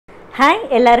Hi,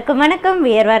 எல்லாருக்கும் வணக்கம்.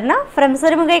 We are Varnaa from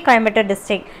Sirumugai, Coimbatore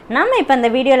district. நாம இப்ப இந்த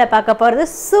வீடியோல பார்க்க போறது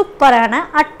சூப்பரான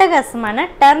அட்டகாசமான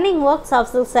turning work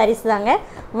soft silk sarees தாங்க.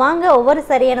 வாங்க ஒவ்வொரு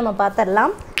சாரியை நம்ம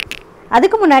பார்த்தறலாம்.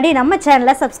 அதுக்கு முன்னாடி நம்ம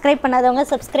சேனலை சப்ஸ்கிரைப் பண்ணாதவங்க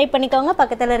சப்ஸ்கிரைப் பண்ணிக்கோங்க.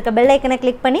 பக்கத்துல இருக்க பெல் ஐகானை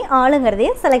கிளிக் பண்ணி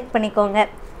ஆளுங்கறதையும் செலக்ட் பண்ணிக்கோங்க.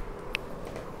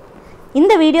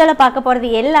 இந்த வீடியோல பார்க்க போறது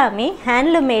எல்லாமே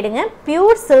handloom மேடுங்க.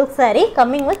 Pure silk saree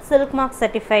coming with silk mark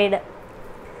certified.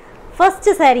 First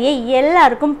saree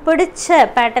எல்லாருக்கும் பிடிச்ச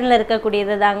பேட்டர்ன்ல இருக்க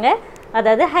கூடியது தாங்க.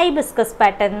 அதாவது ஹைபிஸ்கஸ்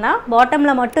பேட்டர்ன் தான்.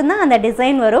 பாட்டம்ல மட்டும் தான் அந்த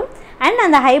டிசைன் வரும். அண்ட்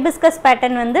அந்த ஹைபிஸ்கஸ்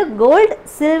பேட்டர்ன் வந்து கோல்ட்,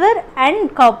 சில்வர் அண்ட்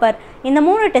காப்பர் இந்த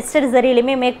மூணு டெஸ்டட்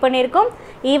சரியிலுமே மேக் பண்ணியிருக்கோம்.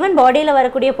 ஈவன் பாடியில்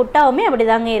வரக்கூடிய புட்டாவுமே அப்படி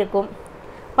தாங்க இருக்கும்.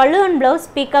 பல்லு and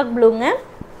blouse peacock ப்ளூங்க.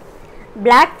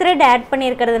 Black thread add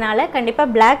பண்ணியிருக்கிறதுனால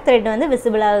கண்டிப்பாக பிளாக் த்ரெட் வந்து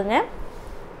விசிபிள் ஆகுங்க.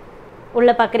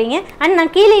 உள்ளே பார்க்குறீங்க. அண்ட் நான்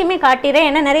கீழேயுமே காட்டிடுறேன்.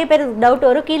 ஏன்னா நிறைய பேர் டவுட்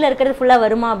வரும் கீழே இருக்கிறது ஃபுல்லாக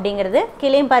வருமா அப்படிங்கிறது.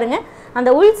 கீழேயும் பாருங்கள், அந்த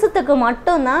உள் சுத்துக்கு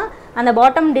மட்டும்தான் அந்த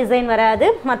பாட்டம் டிசைன் வராது.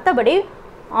 மற்றபடி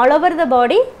ஆல் ஓவர் த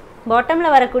பாடி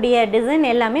பாட்டமில் வரக்கூடிய டிசைன்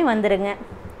எல்லாமே வந்துடுங்க.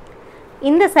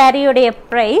 இந்த சாரியுடைய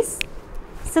ப்ரைஸ்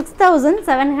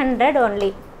 6700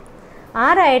 ஒன்லி.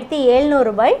 6700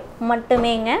 ரூபாய்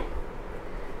மட்டுமேங்க.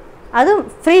 அதுவும்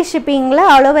ஃப்ரீ ஷிப்பிங்கில்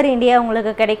ஆல் ஓவர் இந்தியா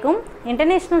உங்களுக்கு கிடைக்கும்.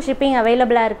 இன்டர்நேஷ்னல் ஷிப்பிங்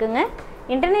அவைலபிளாக இருக்குங்க.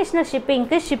 இன்டர்நேஷ்னல்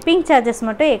ஷிப்பிங்க்கு ஷிப்பிங் சார்ஜஸ்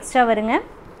மட்டும் எக்ஸ்ட்ரா வருங்க.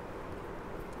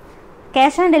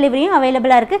 கேஷ் ஆன் டெலிவரியும்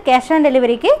அவைலபிளாக இருக்குது. கேஷ் ஆன்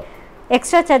டெலிவரிக்கு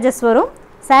எக்ஸ்ட்ரா சார்ஜஸ் வரும்.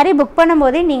 சாரீ புக்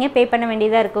பண்ணும்போதே நீங்கள் பே பண்ண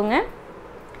வேண்டியதாக இருக்குங்க.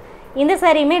 இந்த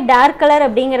சாரியுமே டார்க் கலர்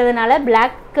அப்படிங்கிறதுனால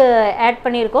பிளாக் ஆட்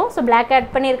பண்ணியிருக்கோம். So black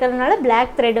add பண்ணியிருக்கிறதுனால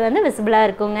black thread வந்து விசிபிளாக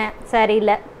இருக்குங்க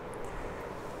சாரியில்.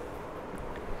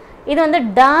 இது வந்து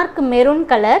dark maroon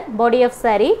colour body of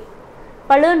sari.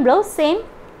 Balloon blouse same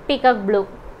peacock blue.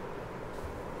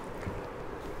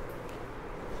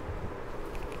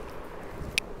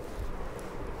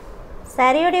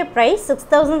 சாரியோடைய price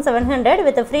 6700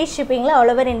 with free ஷிப்பிங்கில் all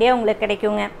over India உங்களுக்கு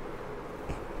கிடைக்குங்க.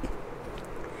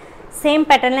 சேம்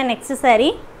பேட்டர்னில் next sari.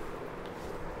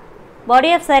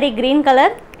 Body of sari green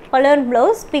colour, balloon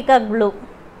blouse peacock blue.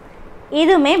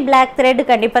 இதுவுமே பிளாக் த்ரெட்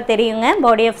கண்டிப்பாக தெரியுங்க.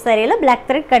 பாடி ஆஃப் சாரியில் பிளாக்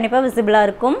த்ரெட் கண்டிப்பாக விசிபிளாக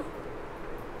இருக்கும்.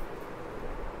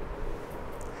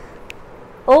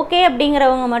 ஓகே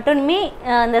அப்படிங்கிறவங்க மட்டுமே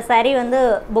அந்த சாரீ வந்து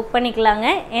புக் பண்ணிக்கலாங்க.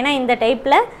 ஏன்னா இந்த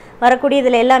டைப்பில்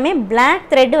வரக்கூடியதில் எல்லாமே பிளாக்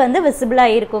த்ரெட் வந்து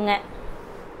விசிபிளாக இருக்குங்க.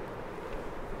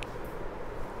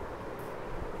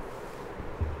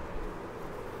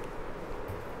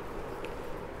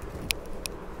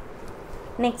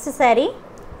 நெக்ஸ்ட் சாரீ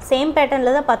சேம்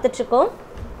பேட்டர்னில் தான் பார்த்துட்ருக்கோம்.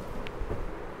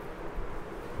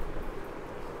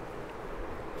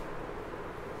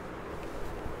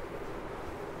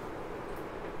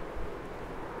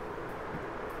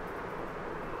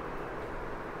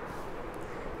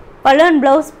 Balloon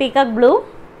blouse peacock blue.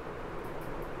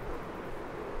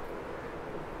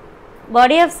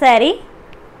 Body of sari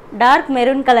dark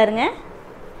maroon கலருங்க.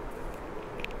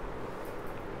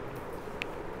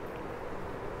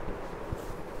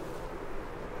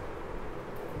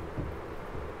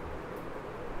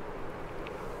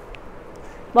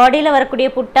 பாடியில் வரக்கூடிய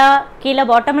புட்டா, கீழே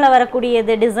பாட்டமில்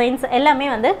வரக்கூடியது டிசைன்ஸ் எல்லாமே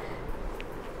வந்து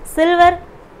சில்வர்,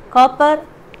 காப்பர்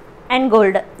அண்ட்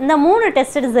கோல்டு இந்த மூணு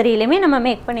டெஸ்டட் சரியிலுமே நம்ம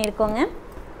make பண்ணியிருக்கோங்க.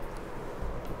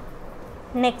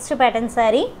 Next pattern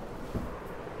sari.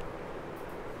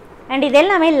 And இது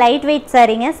எல்லாமே லைட் வெயிட்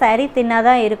சாரீங்க. சாரீ தின்னாக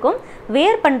தான் இருக்கும்.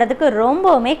 வேர் பண்ணுறதுக்கு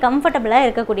ரொம்பவுமே கம்ஃபர்டபுளாக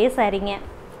இருக்கக்கூடிய சாரீங்க.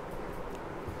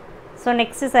 So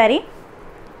next sari.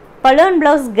 Balloon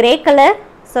blouse grey colour.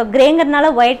 So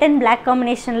கிரேங்கிறதுனால white and black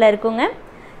காம்பினேஷனில் இருக்குங்க.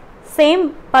 சேம்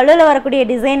பல்லுவில் வரக்கூடிய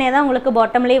டிசைனே தான் உங்களுக்கு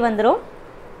பாட்டம்லேயே வந்துடும்.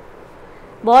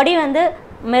 பாடி வந்து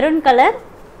மெரூன் கலர்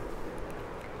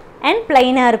அண்ட்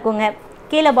பிளைனாக இருக்குங்க.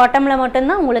 கீழே பாட்டமில்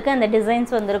மட்டும்தான் உங்களுக்கு அந்த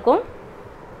டிசைன்ஸ் வந்திருக்கும்.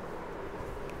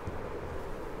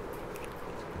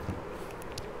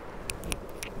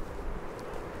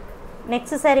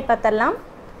 Next sari பார்த்தரலாம்.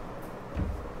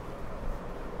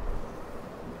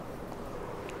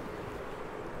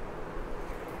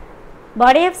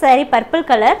 Body of sari purple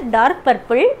colour, dark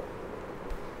purple.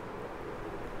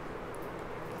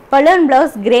 Balloon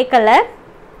blouse grey colour.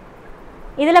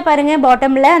 இதில் பாருங்கள்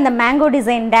பாட்டமில் அந்த மேங்கோ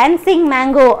டிசைன், டான்சிங்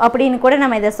மேங்கோ அப்படின்னு கூட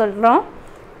நம்ம இதை சொல்கிறோம்.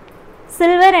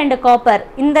 சில்வர் அண்டு காப்பர்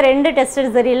இந்த ரெண்டு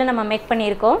டெஸ்டட் சரியில் நம்ம மேக்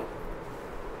பண்ணியிருக்கோம்.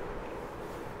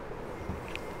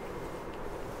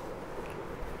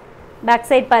 பேக்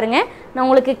சைட் பாருங்கள். நான்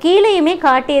உங்களுக்கு கீழேயுமே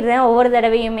காட்டிடுறேன் ஒவ்வொரு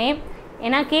தடவையுமே.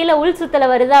 ஏன்னா கீழே உள் சுத்தலை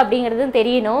வருதா அப்படிங்கிறதும்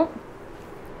தெரியணும்.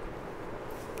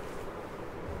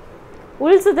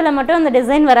 உள் சுத்தில் மட்டும் அந்த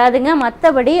டிசைன் வராதுங்க.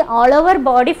 மற்றபடி ஆல் ஓவர்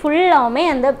பாடி ஃபுல்லாமே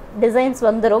அந்த டிசைன்ஸ்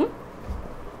வந்துடும்.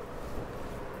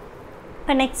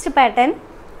 இப்போ next pattern.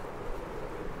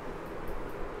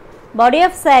 Body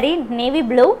of saree navy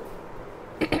blue.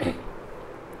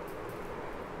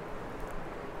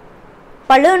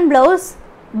 பல்லு அண்ட் ப்ளவுஸ்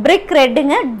பிரிக்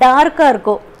ரெட்டுங்க, டார்க்காக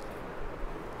இருக்கும்.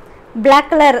 Black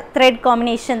கலர் த்ரெட்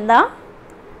காம்பினேஷன் தான்.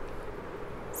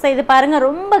 ஸோ இது பாருங்கள்,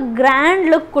 ரொம்ப கிராண்ட்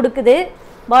லுக் கொடுக்குது.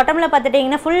 பாட்டமில்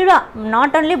பார்த்துட்டிங்கன்னா ஃபுல்லாக,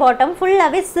 நாட் ஒன்லி பாட்டம்,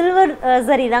 ஃபுல்லாகவே சில்வர்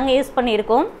சரி தாங்க யூஸ்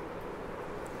பண்ணியிருக்கோம்.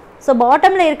 ஸோ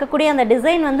பாட்டமில் இருக்கக்கூடிய அந்த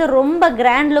டிசைன் வந்து ரொம்ப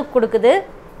கிராண்ட் லுக் கொடுக்குது.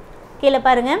 கீழே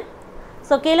பாருங்கள்.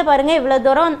 ஸோ கீழே பாருங்கள் இவ்வளோ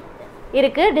தூரம்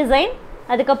இருக்குது டிசைன்,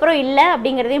 அதுக்கப்புறம் இல்லை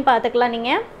அப்படிங்கிறதையும் பார்த்துக்கலாம்.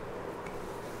 நீங்கள்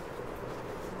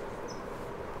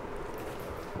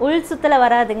உள் சுத்தில்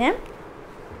வராதுங்க.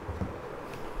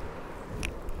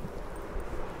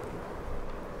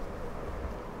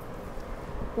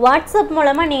 வாட்ஸ்அப்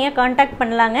மூலமாக நீங்கள் காண்டாக்ட்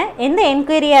பண்ணலாங்க. எந்த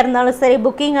என்கொயரியாக இருந்தாலும் சரி,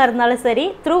 புக்கிங்காக இருந்தாலும் சரி,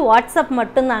 த்ரூ வாட்ஸ்அப்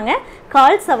மட்டும்தாங்க.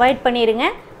 கால்ஸ் அவாய்ட் பண்ணிடுங்க.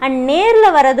 அண்ட்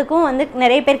நேரில் வர்றதுக்கும் வந்து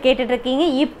நிறைய பேர் கேட்டுட்ருக்கீங்க.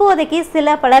 இப்போதைக்கு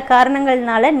சில பல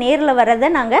காரணங்கள்னால நேரில் வர்றதை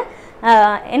நாங்கள்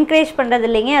என்கரேஜ் பண்ணுறது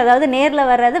இல்லைங்க. அதாவது நேரில்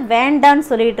வர்றது வேண்டான்னு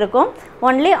சொல்லிகிட்டு இருக்கோம்.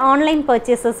 ஒன்லி ஆன்லைன்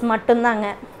பர்ச்சேசஸ் மட்டும்தாங்க.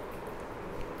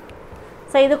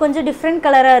 ஸோ இது கொஞ்சம் டிஃப்ரெண்ட்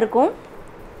கலராக இருக்கும்.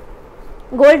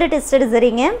 கோல்டு டெஸ்டட்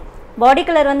சரிங்க. பாடி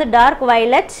கலர் வந்து டார்க்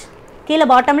வயலட். கீழே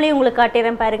பாட்டம்லேயும் உங்களுக்கு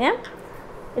காட்டிடுறேன் பாருங்கள்.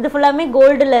 இது ஃபுல்லாமே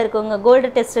கோல்டில் இருக்குங்க, கோல்டு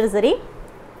டெஸ்டட் சரி.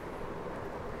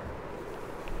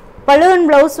 பல்லு அண்ட்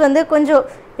ப்ளவுஸ் வந்து கொஞ்சம்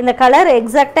இந்த கலர்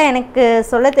எக்ஸாக்டாக எனக்கு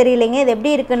சொல்ல தெரியலைங்க. இது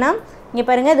எப்படி இருக்குன்னா, இங்கே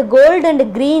பாருங்கள், இது கோல்டு அண்ட்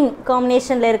க்ரீன்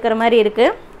காம்பினேஷனில் இருக்கிற மாதிரி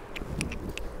இருக்குது.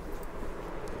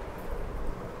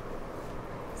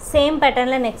 சேம்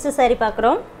பேட்டர்னில் நெக்ஸ்ட் சாரீ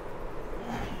பார்க்குறோம்.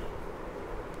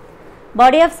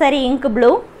 Body of sari ink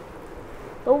blue.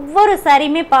 ஒவ்வொரு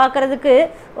சாரியுமே பார்க்குறதுக்கு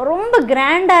ரொம்ப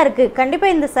கிராண்டாக இருக்குது.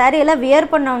 கண்டிப்பாக இந்த சாரியெல்லாம் வியர்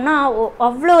பண்ணோம்னா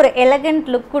அவ்வளோ ஒரு எலகண்ட்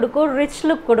லுக் கொடுக்கும், ரிச்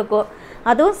லுக் கொடுக்கும்.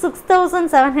 அதுவும்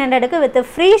 6700க்கு வித்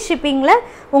ஃப்ரீ ஷிப்பிங்கில்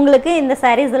உங்களுக்கு இந்த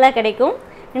சாரீஸ் எல்லாம் கிடைக்கும்.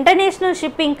 இன்டர்நேஷ்னல்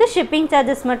ஷிப்பிங்க்கு ஷிப்பிங்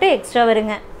சார்ஜஸ் மட்டும் எக்ஸ்ட்ரா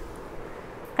வருங்க.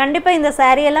 கண்டிப்பாக இந்த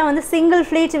சாரியெல்லாம் வந்து சிங்கிள்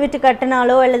ஃப்ளீட்ஸ் விட்டு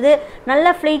கட்டினாலோ அல்லது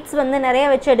நல்ல ஃப்ளீட்ஸ் வந்து நிறையா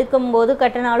வச்சு எடுக்கும்போது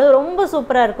கட்டினாலோ ரொம்ப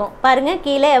சூப்பராக இருக்கும். பாருங்கள்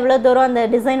கீழே எவ்வளோ தூரம் அந்த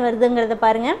டிசைன் வருதுங்கிறத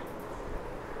பாருங்கள்.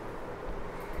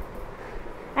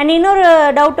 அண்ட் இன்னொரு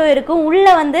டவுட்டும் இருக்கும்,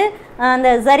 உள்ளே வந்து அந்த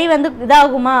சரி வந்து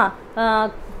இதாகுமா,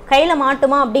 கையில்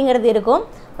மாட்டுமா அப்படிங்கிறது இருக்கும்.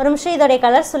 ஒரு நிமிஷம் இதோடைய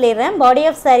கலர் சொல்லிடுறேன். பாடி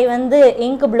ஆஃப் சாரீ வந்து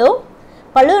இங்க் ப்ளூ,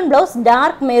 பல்லு அண்ட் ப்ளவுஸ்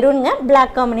டார்க் மெரூனுங்க,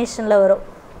 பிளாக் காம்பினேஷனில் வரும்.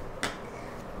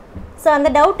 ஸோ அந்த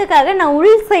டவுட்டுக்காக நான்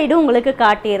உள் சைடும் உங்களுக்கு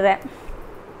காட்டிடுறேன்.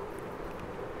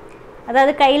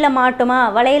 அதாவது கையில் மாட்டுமா,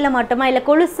 வளையலில் மாட்டுமா, இல்லை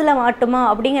கொலுசில் மாட்டுமா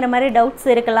அப்படிங்கிற மாதிரி டவுட்ஸ்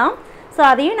இருக்கலாம். ஸோ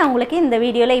அதையும் நான் உங்களுக்கு இந்த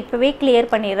வீடியோவில் இப்போவே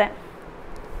கிளியர் பண்ணிடுறேன்.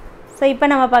 ஸோ இப்போ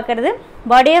நம்ம பார்க்குறது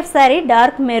body of sari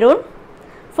dark maroon,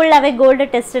 ஃபுல்லாகவே கோல்டு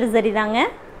டெஸ்டட் சரி தாங்க.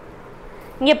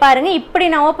 இங்கே பாருங்கள், இப்படி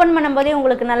நான் ஓப்பன் பண்ணும்போதே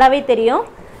உங்களுக்கு நல்லாவே தெரியும்.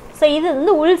 ஸோ இது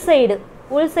வந்து உள் சைடு,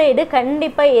 உள் சைடு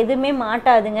கண்டிப்பாக எதுவுமே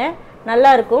மாட்டாதுங்க,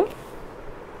 நல்லாயிருக்கும்.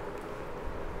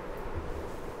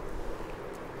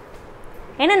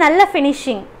 ஏன்னா நல்ல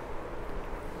ஃபினிஷிங்.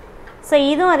 ஸோ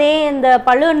இதுவும் அதே, இந்த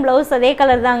பல்லு அண்ட் ப்ளவுஸ் அதே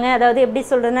கலர் தாங்க. அதாவது எப்படி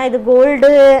சொல்கிறதுனா, இது கோல்டு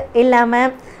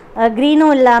இல்லாமல்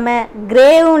க்ரீனும் இல்லாமல்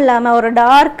க்ரேவும் இல்லாமல் ஒரு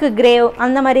டார்க் க்ரேவ்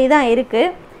அந்த மாதிரி தான்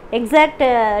இருக்குது. எக்ஸாக்ட்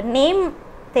நேம்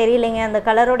தெரியலைங்க, அந்த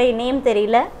கலரோடைய நேம்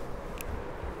தெரியல.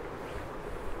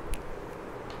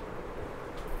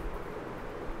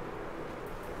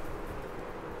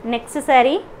 நெக்ஸ்ட்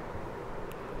சாரீ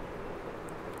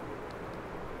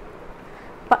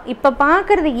இப்போ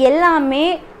பார்க்குறது எல்லாமே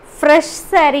ஃப்ரெஷ்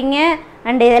சாரீங்க.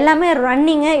 அண்ட் எல்லாமே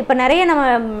ரன்னிங்கு. இப்போ நிறைய நம்ம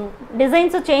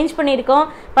டிசைன்ஸும் சேஞ்ச் பண்ணியிருக்கோம்.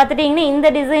 பார்த்துட்டிங்கன்னா இந்த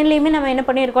டிசைன்லேயுமே நம்ம என்ன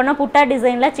பண்ணியிருக்கோம்னா புட்டா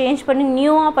டிசைனில் சேஞ்ச் பண்ணி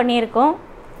நியூவாக பண்ணியிருக்கோம்.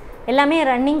 எல்லாமே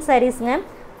running சாரீஸுங்க.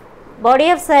 Body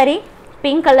of sari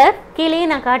pink colour. கீழேயே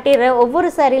நான் காட்டிடுறேன்,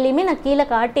 ஒவ்வொரு சாரீலையுமே நான் கீழே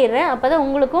காட்டிடுறேன். அப்போ தான்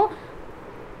உங்களுக்கும்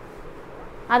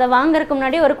அதை வாங்குறதுக்கு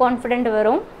முன்னாடி ஒரு கான்ஃபிடென்ட்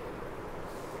வரும்.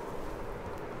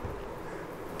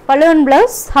 பல்லு and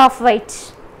blouse half white,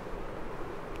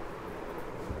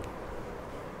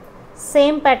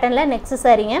 same பேட்டர்னில் நெக்ஸ்ட்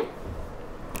சாரீங்க.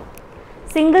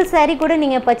 சிங்கிள் சாரீ கூட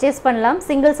நீங்கள் பர்ச்சேஸ் பண்ணலாம்.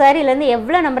 சிங்கிள் சாரீலேருந்து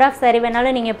எவ்வளோ நம்பர் ஆஃப் சாரீ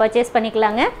வேணாலும் நீங்கள் பர்ச்சேஸ்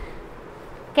பண்ணிக்கலாங்க.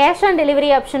 கேஷ் ஆன் டெலிவரி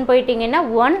ஆப்ஷன் போயிட்டீங்கன்னா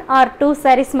 1 or 2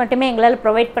 சாரீஸ் மட்டுமே எங்களால்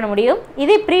ப்ரொவைட் பண்ண முடியும்.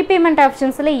 இதே ப்ரீபேமெண்ட்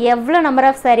ஆப்ஷன்ஸில் எவ்வளோ நம்பர்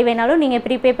ஆஃப் சாரீ வேணாலும் நீங்கள்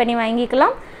ப்ரீபே பண்ணி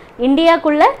வாங்கிக்கலாம்.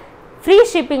 இந்தியாவுக்குள்ளே ஃப்ரீ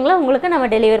ஷிப்பிங்கில் உங்களுக்கு நம்ம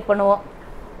டெலிவர் பண்ணுவோம்.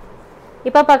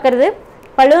 இப்போ பார்க்குறது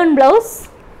பல்லு and blouse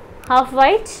half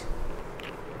white,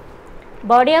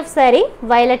 body of sari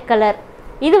violet colour.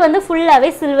 இது வந்து ஃபுல்லாகவே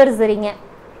சில்வர் சரிங்க.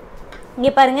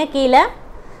 இங்கே பாருங்கள், கீழே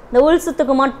இந்த உள்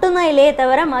சுத்துக்கு மட்டும்தான் இல்லையே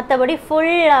தவிர மற்றபடி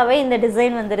ஃபுல்லாகவே இந்த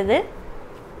டிசைன் வந்துடுது.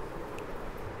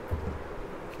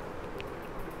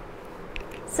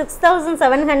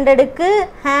 6700க்கு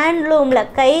ஹேண்ட்லூமில்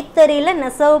கைத்தறியில்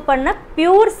நெசவு பண்ண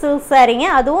பியூர் சில்க் சாரீங்க.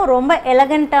 அதுவும் ரொம்ப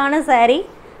எலகண்ட்டான சாரீ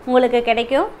உங்களுக்கு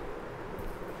கிடைக்கும்.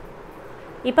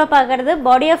 இப்போ பார்க்குறது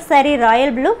body of sari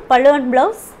Royal blue, பல்லு அண்ட்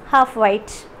ப்ளவுஸ் ஹாஃப்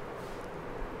ஒயிட்.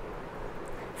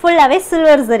 ஃபுல்லாகவே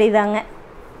சில்வர் சரி தாங்க.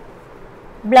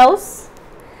 ப்ளவுஸ்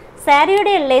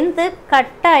சாரியோடைய லென்த்து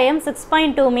கட்டாயம்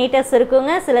 6.2 மீட்டர்ஸ்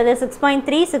இருக்குங்க. சிலது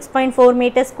 6.3 6.4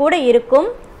 மீட்டர்ஸ் கூட இருக்கும்.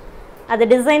 அது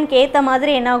டிசைனுக்கு ஏற்ற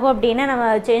மாதிரி என்னாகும் அப்படின்னா நம்ம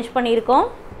சேஞ்ச் பண்ணியிருக்கோம்.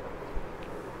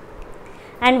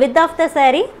 And with of the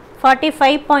sari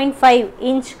 45.5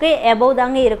 இன்ச்சுக்கு எபோவ்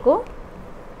தாங்க இருக்கும்.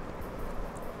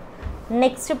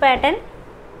 Next pattern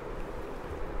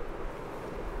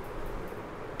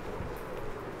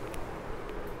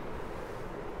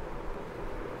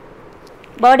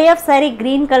body of saree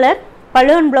green color,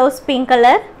 pallu and blouse pink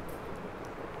color.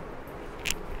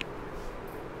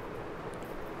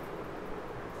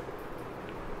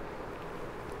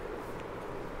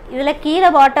 இதில் கீழே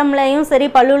பாட்டம்லையும் சரி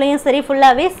பல்லுலையும் சரி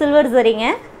ஃபுல்லாகவே சில்வர் சரிங்க.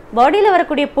 பாடியில்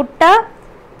வரக்கூடிய புட்டா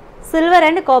சில்வர்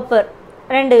அண்ட் காப்பர்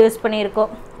ரெண்டு யூஸ்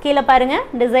பண்ணியிருக்கோம். கீழே பாருங்கள்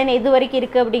டிசைன் எது வரைக்கும்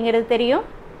இருக்குது அப்படிங்கிறது தெரியும்.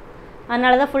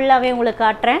 அதனால தான் ஃபுல்லாகவே உங்களுக்கு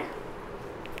காட்டுறேன்.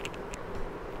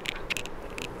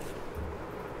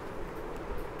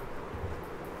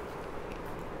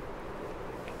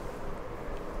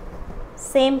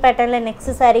 சேம் பேட்டர்னில்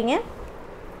next சாரீங்க.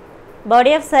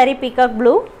 Body of sari peacock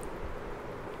blue,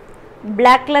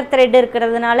 black colour thread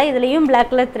இருக்கிறதுனால இதுலேயும் பிளாக்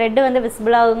கலர் த்ரெட் வந்து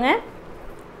விசிபிள் ஆகுங்க.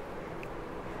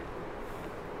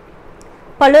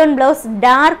 பலூன் ப்ளவுஸ்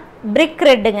டார்க் பிரிக்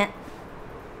ரெட்டுங்க.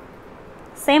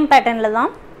 சேம் பேட்டர்னில்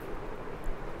தான்.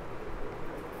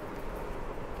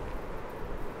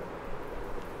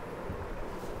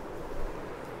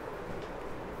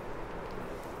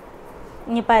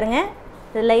 இங்கே பாருங்கள்,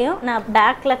 இதுலையும் நான்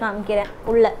பேக்கில் காமிக்கிறேன்.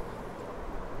 உள்ள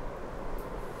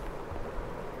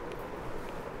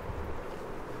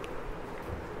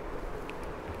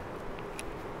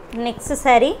நெக்ஸ்ட்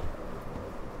சாரீ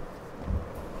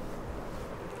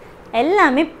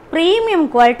எல்லாமே ப்ரீமியம்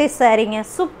குவாலிட்டி சாரீங்க.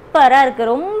 சூப்பராக இருக்குது,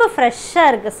 ரொம்ப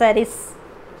ஃப்ரெஷ்ஷாக இருக்குது saris.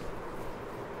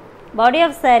 Body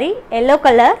of sari yellow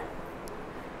colour,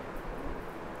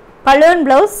 balloon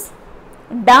blouse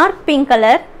dark pink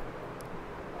colour,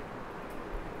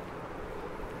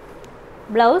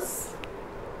 blouse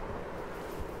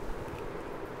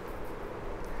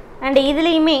and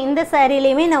இதுலேயுமே இந்த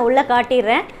சாரிலையுமே நான் உள்ளே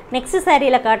காட்டிடுறேன். நெக்ஸ்ட்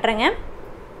சாரியில் காட்டுறேங்க.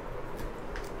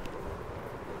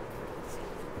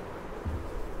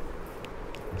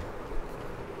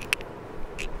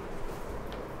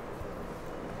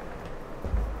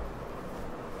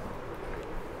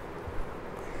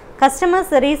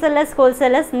 கஸ்டமர்ஸ் ரீசெல்லர்ஸ்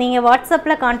ஹோல்சேலர்ஸ் நீங்கள்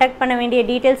வாட்ஸ்அப்பில் காண்டாக்ட் பண்ண வேண்டிய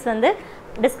டீட்டெயில்ஸ் வந்து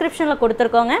டிஸ்கிரிப்ஷனில்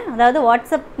கொடுத்துருக்கோங்க. அதாவது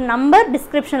வாட்ஸ்அப் நம்பர்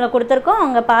டிஸ்கிரிப்ஷனில் கொடுத்துருக்கோம்.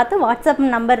 அவங்க பார்த்து வாட்ஸ்அப்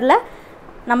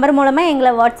நம்பர் மூலமாக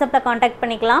எங்களை வாட்ஸ்அப்பில் காண்டாக்ட்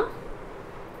பண்ணிக்கலாம்.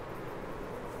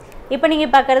 இப்போ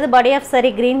நீங்கள் பார்க்குறது body of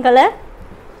sari green colour,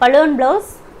 balloon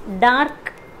blouse dark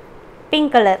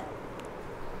pink colour.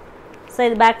 So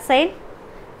இது பேக் சைட்.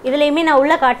 இதுலேயுமே நான்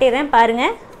உள்ளே காட்டிடுறேன்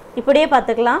பாருங்கள், இப்படியே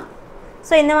பார்த்துக்கலாம்.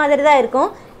 ஸோ இந்த மாதிரி தான்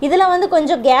இருக்கும். இதில் வந்து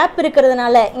கொஞ்சம் கேப்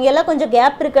இருக்கிறதுனால, இங்கெல்லாம் கொஞ்சம்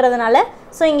கேப் இருக்கிறதுனால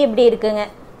ஸோ இங்கே இப்படி இருக்குங்க.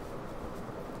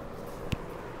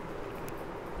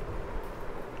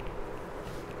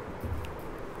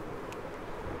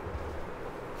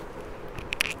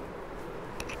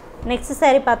 நெக்ஸ்ட்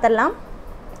சாரீ பார்த்துடலாம்.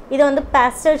 இது வந்து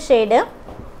பேஸ்டல் ஷேடு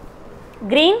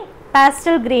க்ரீன்,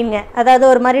 பேஸ்டல் க்ரீனுங்க. அதாவது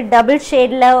ஒரு மாதிரி டபுள்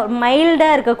ஷேடில்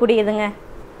மைல்டாக இருக்கக்கூடியதுங்க.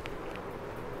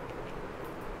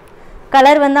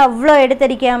 கலர் வந்து அவ்வளோ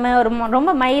எடுத்தடிக்காமல் ஒரு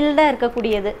ரொம்ப மைல்டாக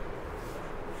இருக்கக்கூடியது.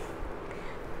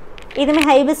 இதுவுமே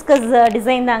ஹைபிஸ்கஸ்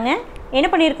டிசைன் தாங்க. என்ன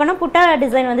பண்ணியிருக்கோன்னா புட்டா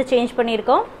டிசைன் வந்து சேஞ்ச்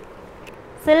பண்ணியிருக்கோம்.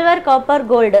 சில்வர், காப்பர்,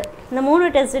 கோல்டு இந்த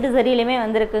 3 டெஸ்ட் சரியிலையுமே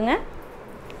வந்திருக்குங்க.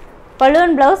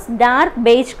 Balloon blouse dark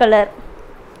beige colour.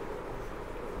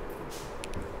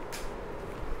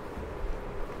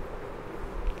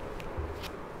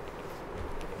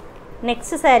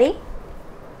 Next sari.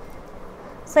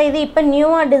 So இது இப்போ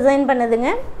நியூவாக டிசைன் பண்ணுதுங்க.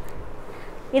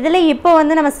 இதில் இப்போ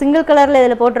வந்து நம்ம சிங்கிள் கலரில்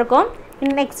இதில் போட்டிருக்கோம்.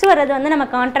 நெக்ஸ்ட் வர்றது வந்து நம்ம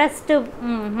கான்ட்ராஸ்ட்டு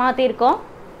மாற்றிருக்கோம்.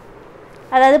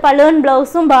 அதாவது பலூன்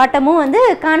ப்ளவுஸும் பாட்டமும் வந்து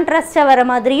கான்ட்ராஸ்ட்டாக வர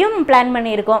மாதிரியும் பிளான்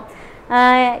பண்ணியிருக்கோம்.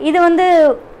 இது வந்து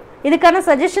இதுக்கான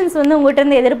சஜஷன்ஸ் வந்து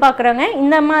உங்கள்கிட்ட எதிர்பார்க்குறோங்க.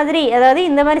 இந்த மாதிரி அதாவது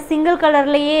இந்த மாதிரி சிங்கிள்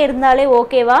கலர்லேயே இருந்தாலே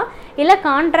ஓகேவா, இல்லை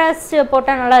கான்ட்ராஸ்ட்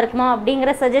போட்டால் நல்லா இருக்குமா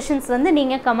அப்படிங்கிற சஜஷன்ஸ் வந்து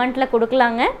நீங்கள் கமெண்ட்டில்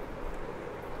கொடுக்கலாங்க.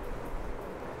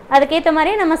 அதுக்கேற்ற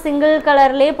மாதிரி நம்ம சிங்கிள்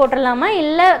கலர்லேயே போட்டுடலாமா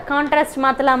இல்லை கான்ட்ராஸ்ட்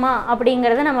மாற்றலாமா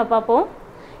அப்படிங்கிறத நம்ம பார்ப்போம்.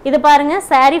 இது பாருங்கள்,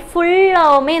 சாரீ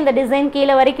ஃபுல்லாகவுமே இந்த டிசைன்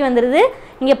கீழே வரைக்கும் வந்துடுது.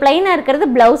 இங்கே ப்ளைனாக இருக்கிறது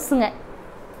ப்ளவுஸுங்க.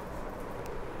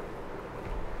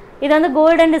 இது வந்து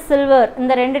கோல்டு அண்ட் சில்வர்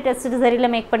இந்த 2 டெஸ்ட்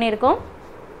சரியில் மேக் பண்ணியிருக்கோம்.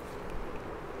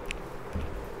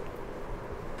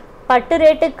 பட்டு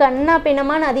ரேட்டு கண்ணா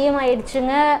பின்னமான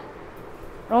அதிகமாகிடுச்சுங்க,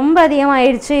 ரொம்ப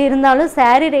அதிகமாகிடுச்சு. இருந்தாலும்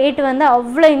சாரீ ரேட்டு வந்து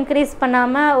அவ்வளோ இன்க்ரீஸ்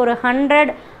பண்ணாமல் ஒரு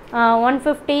 100,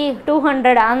 150,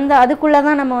 200 அதுக்குள்ளே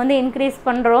தான் நம்ம வந்து இன்க்ரீஸ்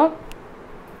பண்ணுறோம்.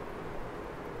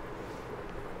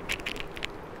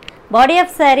 Body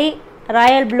of saree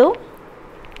Royal blue,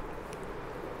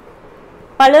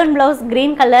 balloon blouse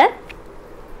green colour,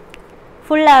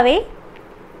 ஃபுல்லாகவே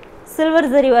சில்வர்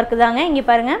ஜரி ஒர்க்கு தாங்க. இங்கே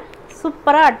பாருங்கள்,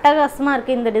 சூப்பராக அட்டகாசமாக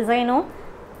இருக்குது இந்த டிசைனும்.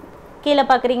 கீழே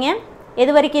பார்க்குறீங்க,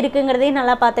 எது வரைக்கும் இருக்குங்கிறதையும்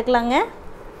நல்லா பார்த்துக்கலாங்க.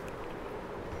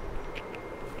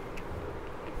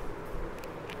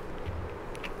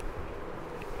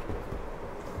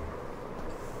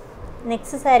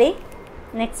 நெக்ஸ்ட் saree,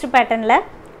 நெக்ஸ்ட் பேட்டர்னில்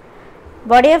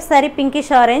body of saree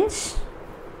pinkish orange,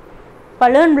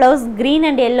 balloon blouse green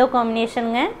and yellow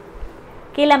காம்பினேஷனுங்க.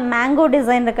 கீழே மேங்கோ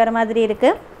டிசைன் இருக்கிற மாதிரி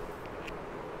இருக்குது.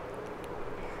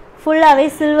 ஃபுல்லாகவே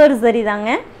சில்வர் ஜரி தாங்க.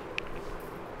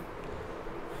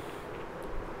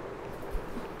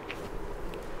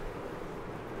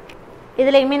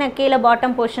 இதுலையுமே நான் கீழே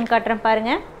பாட்டம் போர்ஷன் காட்டுறேன்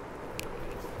பாருங்கள்.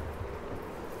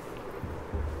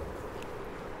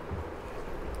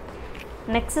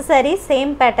 Next saree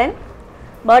same pattern,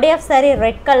 body of saree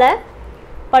red colour,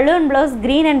 balloon blouse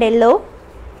green and yellow,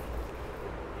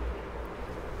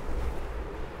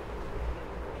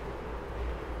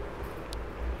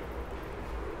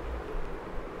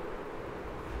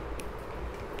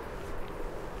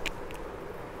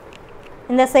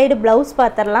 இந்த சைடு ப்ளவுஸ்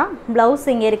பார்த்துடலாம். ப்ளவுஸ்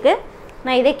இங்கே இருக்குது.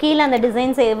 நான் இதே கீழே அந்த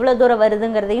டிசைன்ஸ் எவ்வளோ தூரம்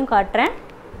வருதுங்கிறதையும் காட்டுறேன்.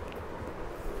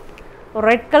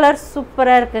 ரெட் கலர்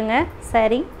சூப்பராக இருக்குங்க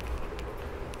saree.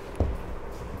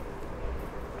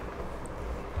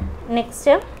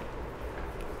 Next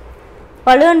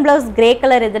balloon blouse grey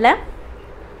colour. இதில்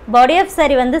பாடி ஆஃப்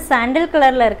saree வந்து சாண்டில்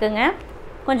கலரில் இருக்குங்க.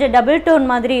 கொஞ்சம் டபுள்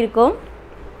டோன் மாதிரி இருக்கும்.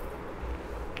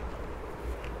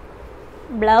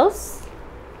 ப்ளவுஸ்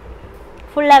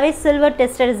ஃபுல்லாகவே சில்வர்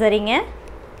டெஸ்டட் சரிங்க.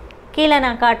 கீழே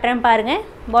நான் காட்டுறேன் பாருங்கள்.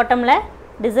 பாட்டமில்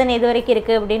டிசைன் எது வரைக்கும்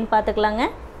இருக்குது அப்படின்னு பார்த்துக்கலாங்க.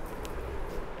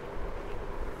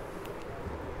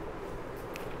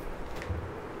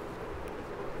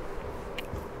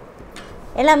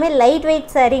 எல்லாமே லைட்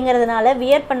வெயிட் சாரீங்கிறதுனால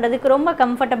வியர் பண்ணுறதுக்கு ரொம்ப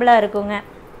கம்ஃபர்டபுளாக இருக்குங்க.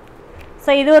 ஸோ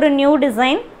இது ஒரு நியூ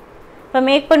டிசைன் இப்போ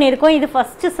மேக் பண்ணியிருக்கோம். இது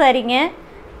ஃபஸ்ட்டு சாரீங்க.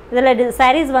 இதில்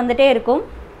சாரீஸ் வந்துகிட்டே இருக்கும்.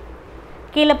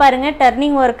 கீழே பாருங்கள்,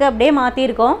 டர்னிங் ஒர்க்கு அப்படியே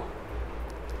மாற்றிருக்கோம்.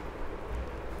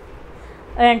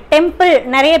 டெம்பிள்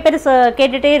நிறைய பேர்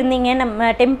கேட்டுகிட்டே இருந்தீங்க, நம்ம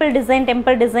டெம்பிள்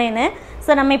டிசைனு.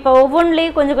 ஸோ நம்ம இப்போ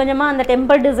ஒவ்வொன்றிலையும் கொஞ்சம் கொஞ்சமாக அந்த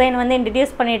டெம்பிள் டிசைன் வந்து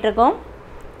இன்ட்ரடியூஸ் பண்ணிகிட்ருக்கோம்.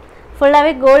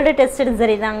 ஃபுல்லாகவே கோல்டு டெஸ்டட்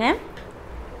சரி தாங்க.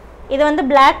 இது வந்து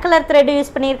black colour thread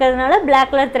use பண்ணியிருக்கிறதுனால black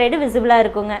colour thread விசிபிளாக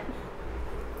இருக்குங்க.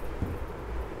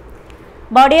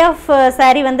 பாடி ஆஃப்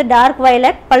saree வந்து dark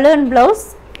violet, balloon blouse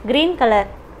green colour.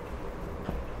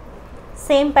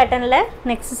 Same பேட்டர்னில்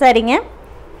நெக்ஸ்ட் சாரீங்க.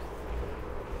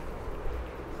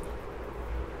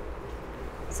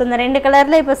 ஸோ இந்த ரெண்டு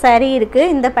கலரில் இப்போ saree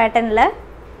இருக்குது இந்த பேட்டர்னில்.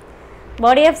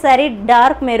 Body of saree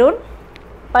dark maroon,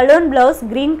 balloon blouse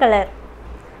green colour.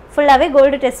 ஃபுல்லாகவே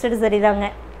கோல்டு டெஸ்டட் சரி தாங்க.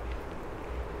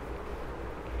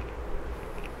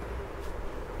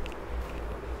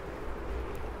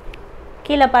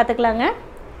 கீழே பார்த்துக்கலாங்க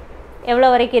எவ்வளோ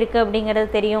வரைக்கும் இருக்குது அப்படிங்கிறது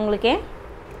தெரியும் உங்களுக்கே.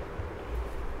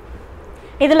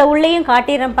 இதில் உள்ளேயும்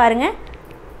காட்டிடுறேன் பாருங்கள்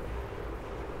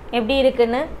எப்படி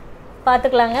இருக்குன்னு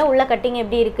பார்த்துக்கலாங்க. உள்ள கட்டிங்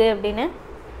எப்படி இருக்குது அப்படின்னு.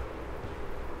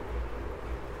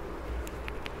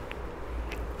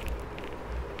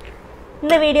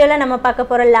 இந்த வீடியோவில் நம்ம பார்க்க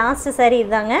போகிற லாஸ்ட் saree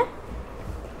இதுதாங்க.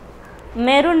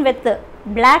 Maroon with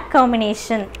black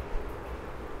combination.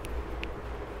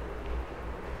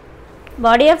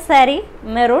 Body of saree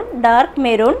maroon, dark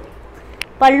maroon,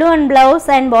 பல்லு and blouse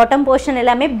and bottom portion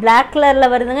எல்லாமே பிளாக்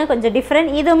கலரில் வருதுங்க. கொஞ்சம் டிஃப்ரெண்ட்.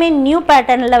 இதுவுமே நியூ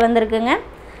பேட்டர்னில் வந்திருக்குங்க.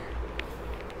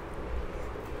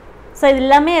 ஸோ இது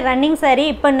எல்லாமே ரன்னிங் saree.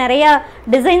 இப்போ நிறையா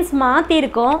டிசைன்ஸ்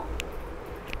மாற்றிருக்கோம்.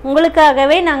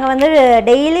 உங்களுக்காகவே நாங்கள் வந்து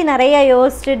டெய்லி நிறையா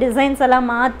யோசிச்சு டிசைன்ஸ்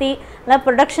எல்லாம் மாற்றி எல்லாம்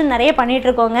ப்ரொடக்ஷன் நிறைய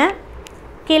பண்ணிகிட்ருக்கோங்க.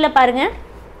 கீழே பாருங்கள்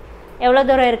எவ்வளோ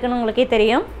தூரம் இருக்குதுன்னு உங்களுக்கே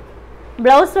தெரியும்.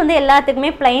 ப்ளவுஸ் வந்து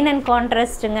எல்லாத்துக்குமே ப்ளைன் அண்ட்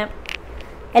கான்ட்ராஸ்ட்டுங்க.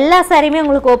 எல்லா சாரியுமே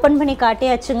உங்களுக்கு ஓப்பன் பண்ணி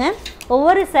காட்டியாச்சுங்க.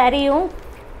 ஒவ்வொரு சாரியும்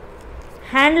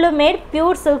ஹேண்ட்லூம் மேட்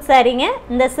பியூர் சில்க் சாரீங்க.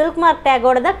 இந்த சில்க் மார்க்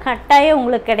டேக்கோடு தான் கட்டாயம்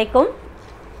உங்களுக்கு கிடைக்கும்.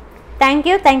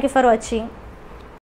 தேங்க்யூ ஃபார் வாட்சிங்.